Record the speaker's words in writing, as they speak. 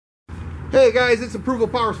Hey guys, it's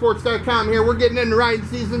ApprovalPowersports.com here. We're getting into riding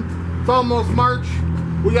season. It's almost March.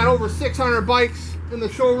 We got over 600 bikes in the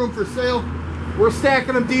showroom for sale. We're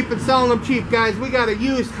stacking them deep and selling them cheap, guys. We got a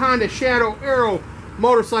used Honda Shadow Aero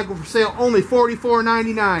motorcycle for sale, only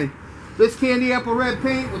 $44.99. This candy apple red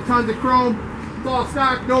paint with tons of chrome. It's all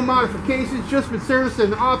stock, no modifications, just been serviced at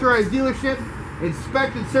an authorized dealership,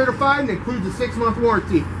 inspected, certified, and includes a 6-month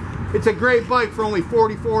warranty. It's a great bike for only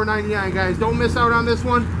 $44.99, guys. Don't miss out on this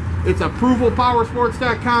one. It's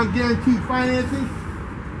ApprovalPowersports.com, guaranteed financing.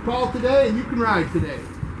 Call today and you can ride today.